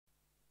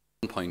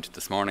point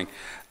this morning.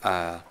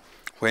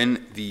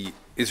 When the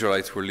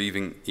Israelites were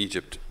leaving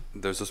Egypt,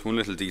 there's just one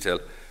little detail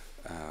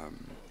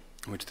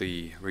which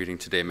the reading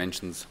today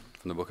mentions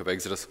from the book of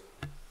Exodus,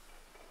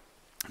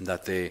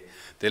 that they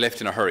left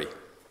in a hurry.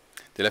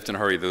 They left in a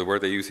hurry. The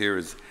word they use here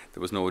is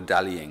there was no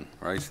dallying,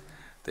 right?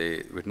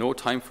 With no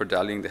time for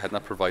dallying, they had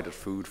not provided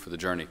food for the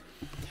journey.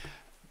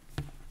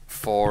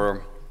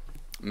 For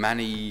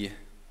many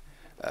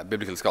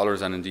biblical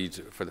scholars, and indeed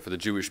for the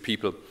Jewish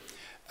people,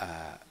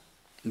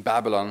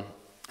 Babylon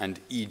and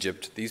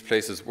Egypt, these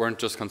places weren't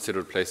just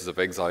considered places of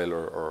exile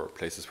or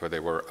places where they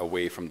were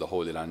away from the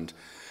Holy Land.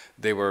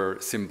 They were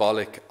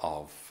symbolic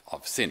of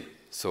sin.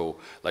 So,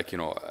 like, you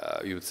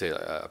would say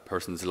a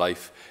person's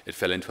life, it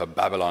fell into a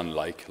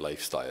Babylon-like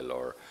lifestyle,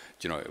 or,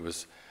 it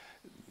was,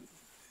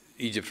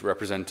 Egypt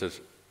represented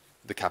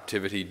the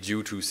captivity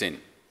due to sin.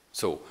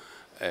 So,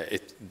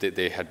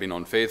 they had been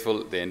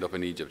unfaithful, they end up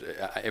in Egypt.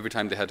 Every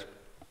time they had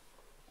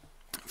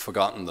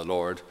forgotten the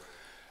Lord,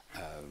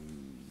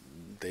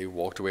 they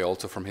walked away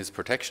also from his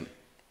protection.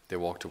 They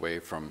walked away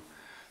from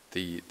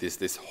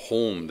this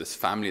home, this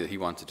family that he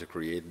wanted to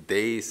create.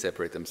 They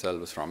separate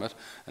themselves from it,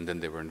 and then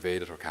they were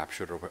invaded or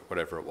captured or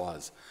whatever it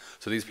was.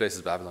 So these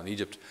places, Babylon,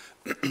 Egypt,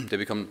 they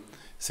become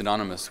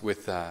synonymous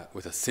with a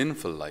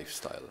sinful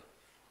lifestyle.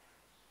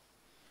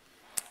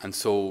 And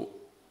so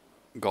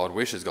God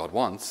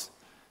wants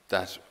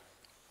that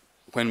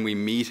when we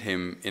meet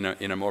him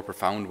in a more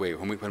profound way,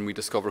 when we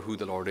discover who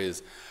the Lord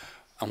is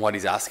and what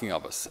he's asking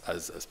of us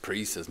as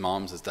priests, as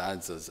moms, as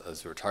dads,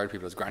 as retired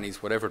people, as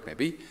grannies, whatever it may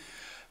be,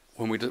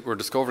 when we're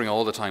discovering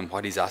all the time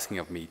what he's asking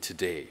of me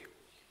today,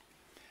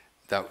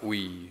 that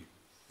we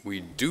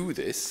do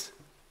this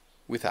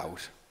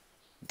without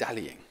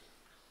dallying.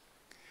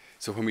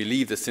 So when we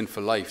leave the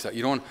sinful life, that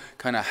you don't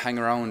kind of hang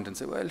around and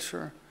say, well,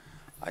 sure.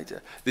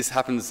 This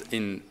happens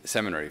in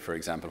seminary, for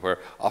example, where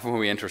often when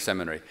we enter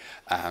seminary,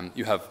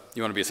 you want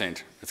to be a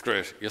saint. It's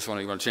great. You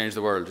want to change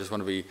the world. It's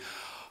going to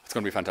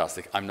be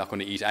fantastic. I'm not going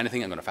to eat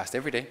anything. I'm going to fast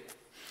every day.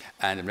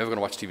 And I'm never going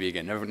to watch TV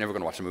again, never going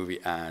to watch a movie,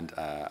 and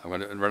I'm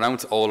going to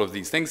renounce all of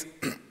these things,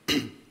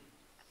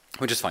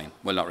 which is fine.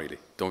 Well, not really.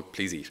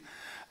 Please eat.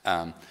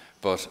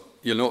 But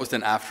you'll notice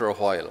then after a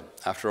while,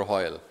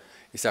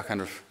 you start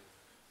kind of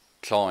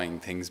clawing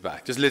things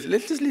back. Just little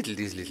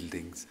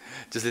things.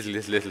 Just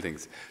little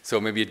things.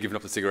 So maybe you'd given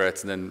up the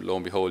cigarettes, and then lo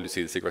and behold, you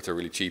see the cigarettes are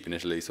really cheap in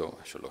Italy, so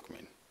sure, look,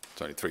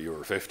 it's only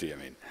 €3.50,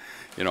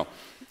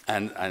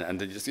 and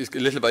just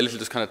little by little,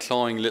 just kind of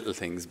clawing little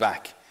things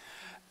back.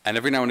 And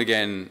every now and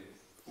again,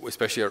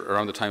 especially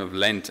around the time of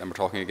Lent, and we're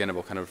talking again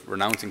about kind of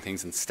renouncing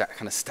things and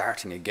kind of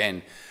starting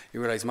again, you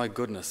realize, my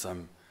goodness,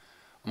 I'm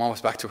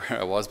almost back to where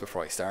I was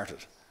before I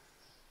started.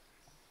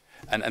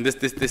 And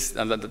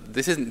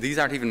these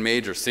aren't even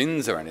major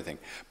sins or anything,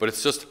 but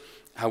it's just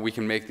how we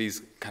can make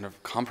these kind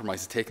of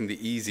compromises, taking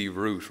the easy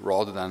route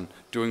rather than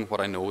doing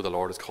what I know the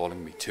Lord is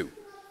calling me to.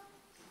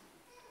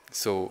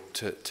 So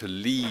to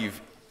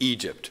leave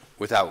Egypt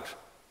without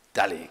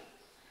dallying.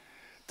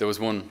 There was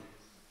one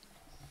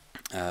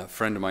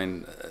friend of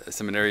mine, a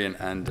seminarian,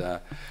 and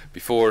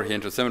before he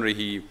entered seminary,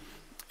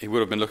 he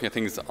would have been looking at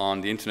things on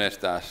the internet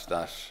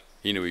that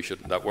he knew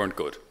that weren't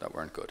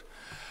good.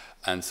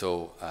 And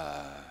so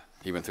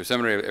he went through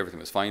seminary, everything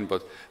was fine,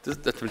 but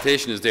the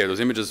temptation is there, those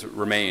images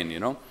remain,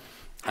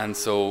 And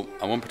so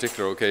on one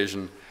particular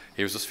occasion,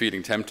 he was just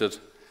feeling tempted,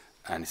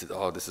 and he said,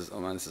 this is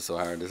so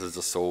hard, this is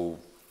just so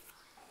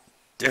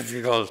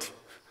difficult.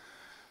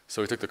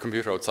 So he took the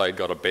computer outside,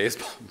 got a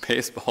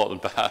baseball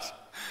bat,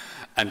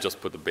 and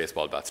just put the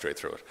baseball bat straight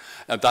through it.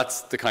 Now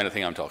that's the kind of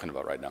thing I'm talking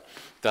about right now.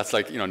 That's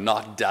like,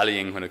 not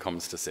dallying when it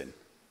comes to sin. Do you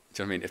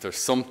know what I mean? If there's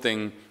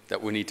something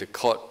that we need to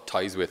cut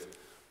ties with,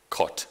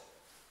 cut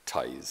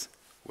ties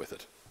with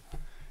it.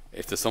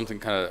 If there's something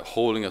kind of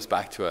holding us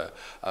back to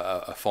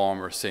a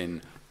former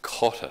sin,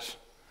 cut it.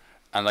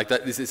 And like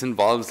that, this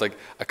involves like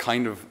a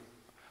kind of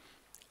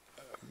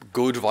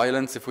good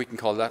violence, if we can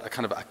call that, a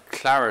kind of a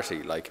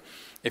clarity. Like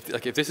if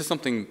this is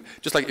something,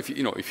 just like if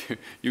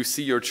you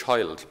see your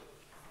child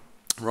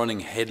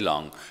running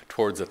headlong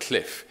towards a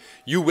cliff,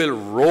 you will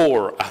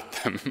roar at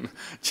them,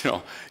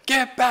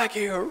 get back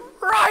here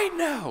right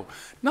now.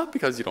 Not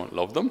because you don't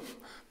love them,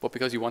 but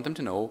because you want them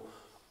to know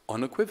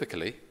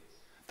unequivocally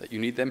that you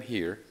need them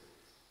here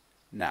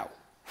now,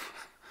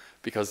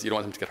 because you don't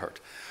want them to get hurt.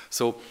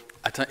 So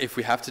if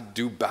we have to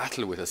do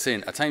battle with a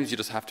sin, at times you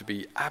just have to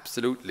be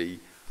absolutely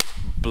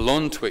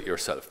blunt with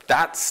yourself.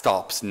 That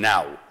stops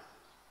now.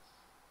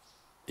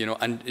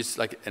 And it's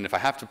like, and if I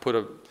have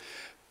to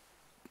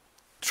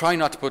try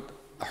not to put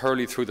a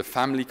Hurley through the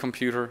family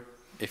computer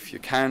if you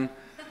can.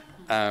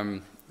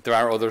 There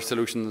are other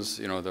solutions,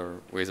 there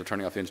are ways of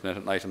turning off the internet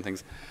at night and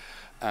things.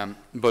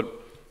 But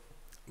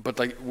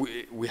like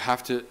we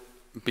have to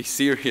be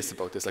serious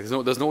about this. Like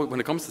there's no when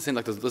it comes to sin,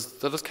 like there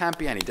just can't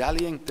be any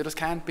dallying. There just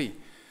can't be,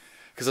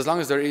 because as long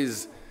as there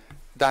is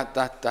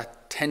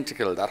that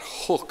tentacle, that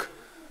hook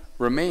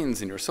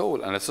remains in your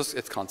soul, and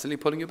it's constantly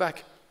pulling you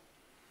back.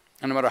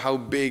 And no matter how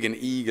big an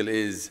eagle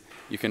is,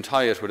 you can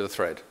tie it with a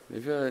thread.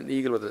 If you have an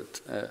eagle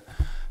with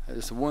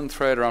just one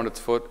thread around its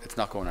foot, it's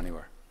not going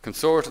anywhere. can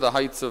soar to the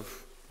heights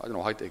of, I don't know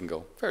how high they can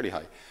go, fairly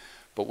high,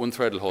 but one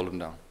thread will hold them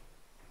down.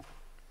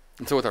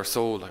 And so with our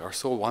soul, like our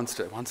soul wants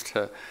to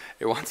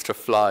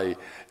fly.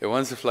 It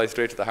wants to fly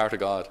straight to the heart of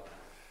God.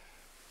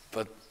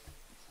 But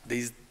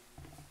these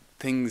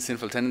things,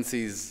 sinful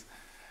tendencies,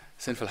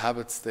 sinful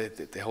habits,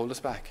 they hold us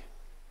back.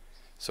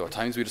 So at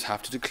times we just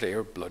have to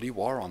declare bloody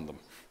war on them.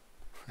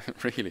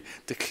 Really,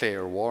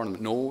 declare war on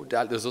them. No,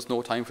 there's just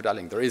no time for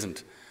dallying. There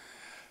isn't.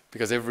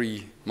 Because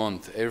every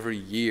month, every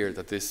year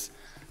that this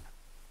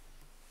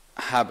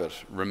habit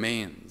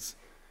remains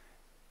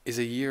is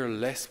a year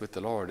less with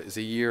the Lord, is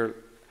a year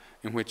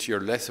in which you're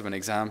less of an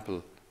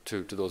example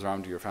to those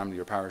around you, your family,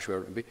 your parish,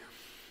 whoever it may be.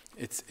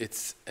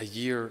 It's a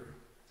year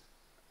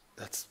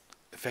that's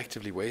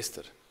effectively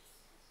wasted.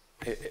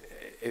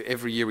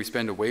 Every year we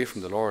spend away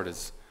from the Lord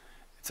it's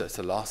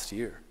a lost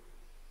year.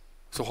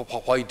 So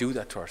why do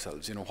that to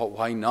ourselves?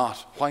 Why not?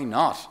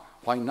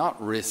 Why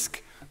not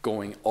risk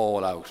going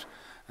all out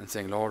and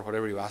saying, Lord,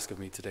 whatever you ask of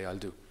me today, I'll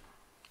do.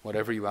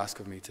 Whatever you ask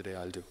of me today,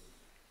 I'll do.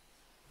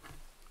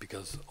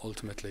 Because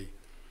ultimately,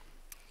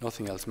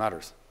 nothing else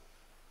matters.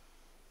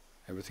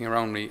 Everything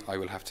around me, I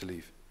will have to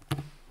leave.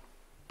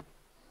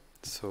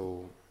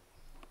 So,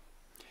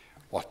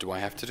 what do I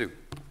have to do?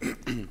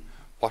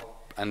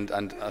 And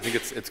I think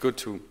it's good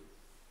to,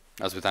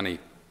 as with any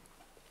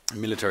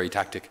military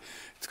tactic,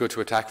 it's good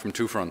to attack from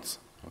two fronts.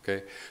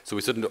 Okay, so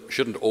we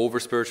shouldn't over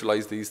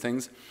spiritualize these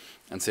things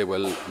and say,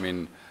 well, I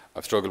mean,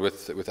 I've struggled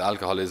with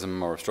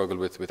alcoholism, or I've struggled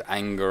with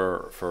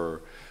anger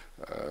for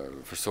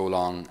so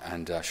long,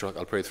 and sure,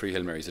 I'll pray 3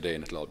 Hail Marys a day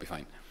and it'll all be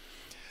fine.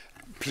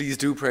 Please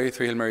do pray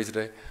 3 Hail Marys a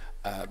day.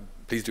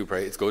 Please do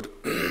pray. It's good.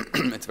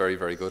 It's very,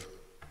 very good.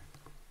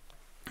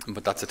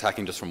 But that's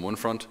attacking just from one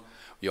front.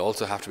 You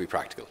also have to be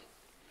practical.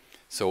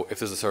 So if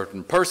there's a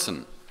certain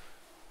person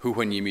who,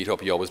 when you meet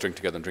up, you always drink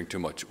together and drink too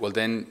much, well,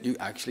 then you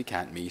actually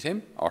can't meet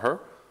him or her,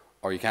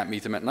 or you can't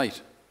meet them at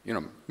night.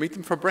 Meet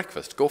them for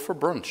breakfast. Go for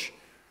brunch.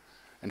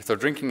 And if they're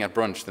drinking at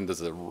brunch, then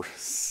there's a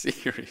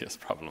serious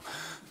problem.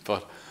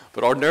 But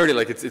ordinarily,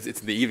 like it's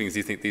in the evenings,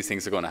 these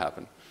things are going to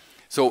happen.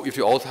 So if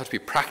you also have to be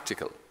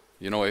practical,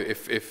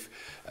 if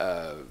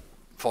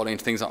falling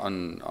into things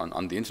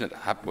on the internet,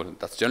 well,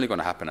 that's generally going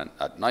to happen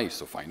at night.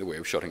 So find a way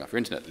of shutting off your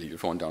internet. Leave your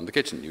phone down in the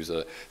kitchen. Use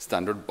a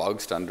standard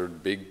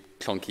big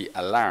clunky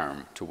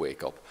alarm to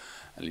wake up,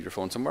 and leave your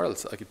phone somewhere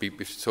else.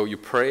 So you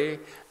pray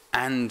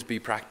and be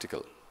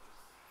practical.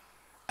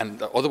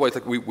 And otherwise,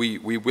 like we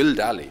will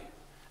dally.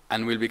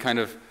 And we'll be kind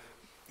of,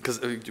 because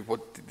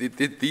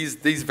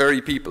these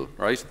very people,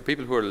 right, the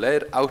people who are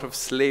led out of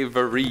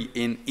slavery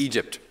in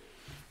Egypt,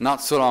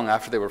 not so long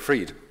after they were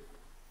freed,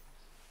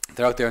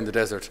 they're out there in the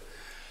desert,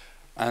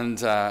 and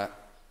they're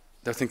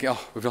thinking, oh,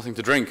 we've nothing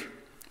to drink.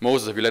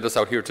 Moses, have you led us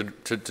out here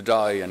to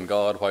die? And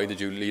God, why did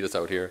you lead us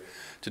out here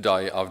to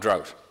die of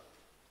drought?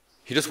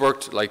 He just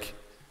worked like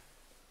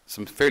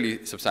some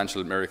fairly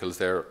substantial miracles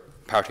there,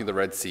 parting the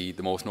Red Sea,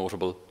 the most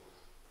notable.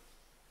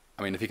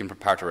 I mean, if he can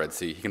part a Red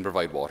Sea, he can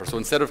provide water. So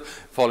instead of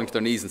falling to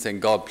their knees and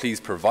saying, God, please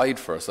provide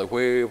for us, like,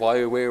 where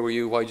were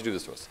you? Why did you do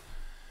this to us?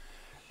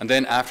 And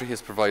then after he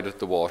has provided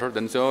the water,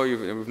 then say, oh,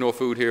 you've no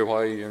food here,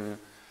 why?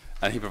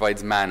 And he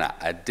provides manna,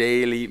 a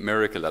daily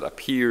miracle that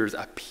appears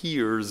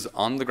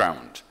on the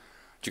ground.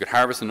 You could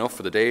harvest enough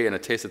for the day, and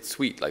it tasted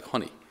sweet like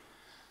honey.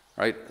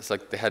 Right? It's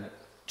like they had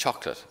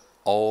chocolate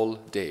all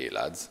day,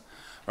 lads.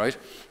 Right?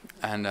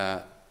 And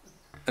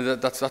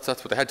that's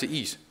what they had to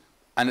eat.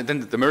 And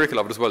then the miracle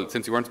of it as well,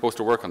 since you weren't supposed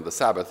to work on the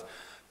Sabbath,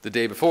 the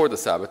day before the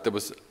Sabbath, there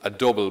was a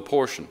double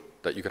portion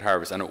that you could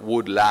harvest, and it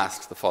would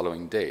last the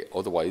following day.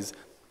 Otherwise,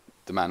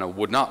 the manna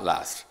would not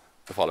last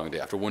the following day.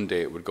 After one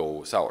day, it would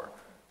go sour.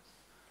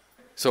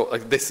 So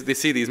like they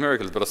see these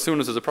miracles, but as soon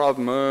as there's a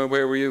problem,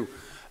 where were you?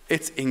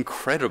 It's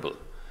incredible.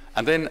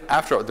 And then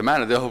after the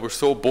manna, they were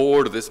so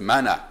bored of this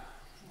manna.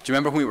 Do you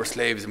remember when we were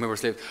slaves?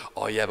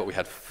 Oh yeah, but we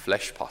had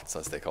flesh pots,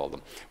 as they called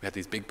them. We had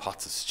these big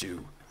pots of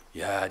stew.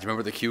 Yeah, do you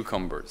remember the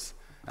cucumbers?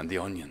 And the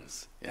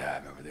onions. Yeah, I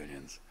remember the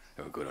onions.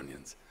 They were good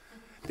onions.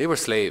 They were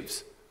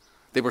slaves.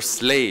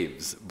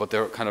 But they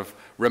were kind of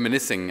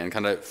reminiscing and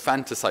kind of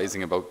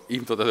fantasizing about,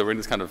 even though they were in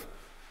this kind of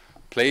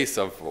place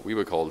of what we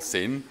would call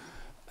sin,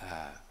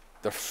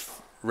 they're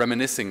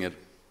reminiscing it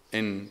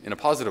in a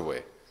positive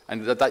way.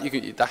 And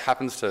that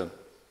happens to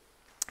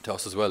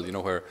us as well,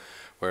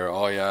 where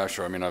oh yeah,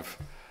 sure, I mean,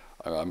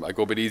 I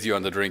go a bit easier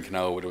on the drink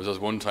now, but it was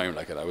just one time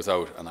like it. I was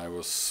out and I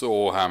was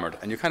so hammered.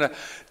 And you kind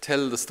of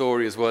tell the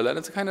story as well, and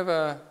it's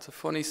a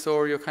funny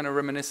story. You're kind of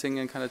reminiscing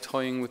and kind of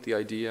toying with the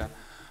idea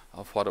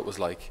of what it was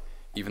like,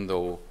 even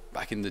though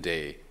back in the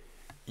day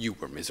you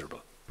were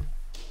miserable.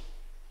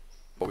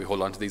 But we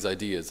hold on to these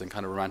ideas and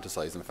kind of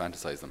romanticize them,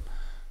 fantasize them.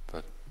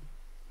 But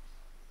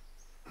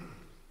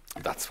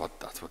that's what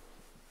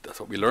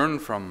we learn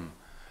from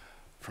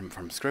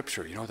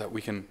Scripture. That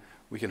we can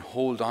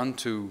hold on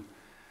to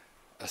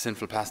a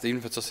sinful past, even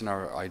if it's just in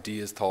our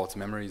ideas, thoughts,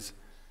 memories,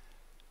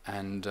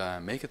 and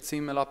make it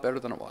seem a lot better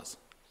than it was.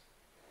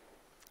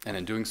 And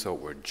in doing so,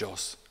 we're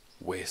just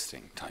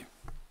wasting time.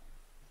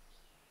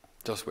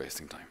 Just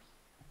wasting time.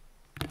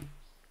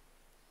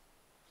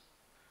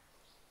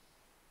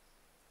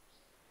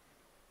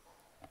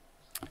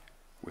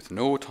 With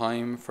no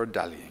time for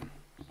dallying,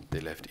 they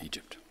left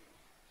Egypt.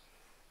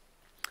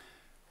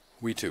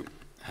 We too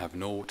have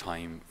no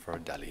time for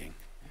dallying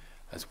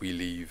as we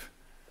leave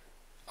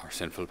our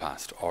sinful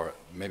past, or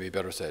maybe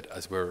better said,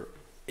 as we're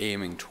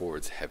aiming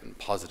towards heaven,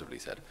 positively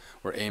said.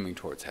 We're aiming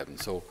towards heaven.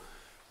 So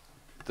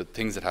the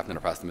things that happened in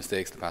our past, the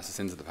mistakes of the past, the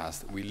sins of the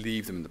past, we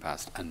leave them in the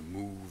past and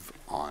move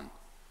on.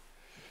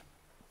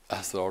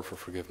 Ask the Lord for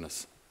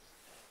forgiveness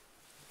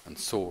and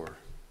soar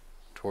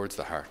towards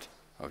the heart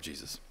of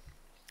Jesus,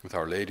 with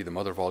Our Lady, the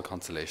Mother of all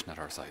consolation, at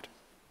our side.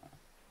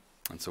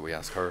 And so we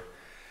ask her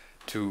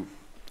to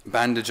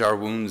bandage our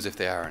wounds if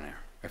there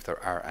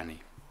are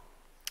any.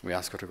 We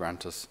ask her to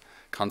grant us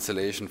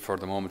consolation for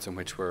the moments in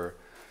which we're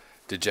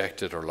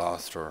dejected or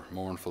lost or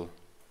mournful.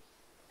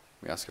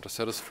 We ask her to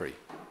set us free,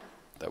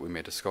 that we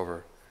may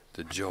discover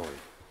the joy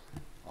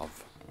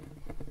of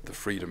the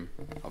freedom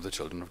of the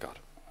children of God.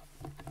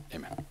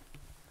 Amen.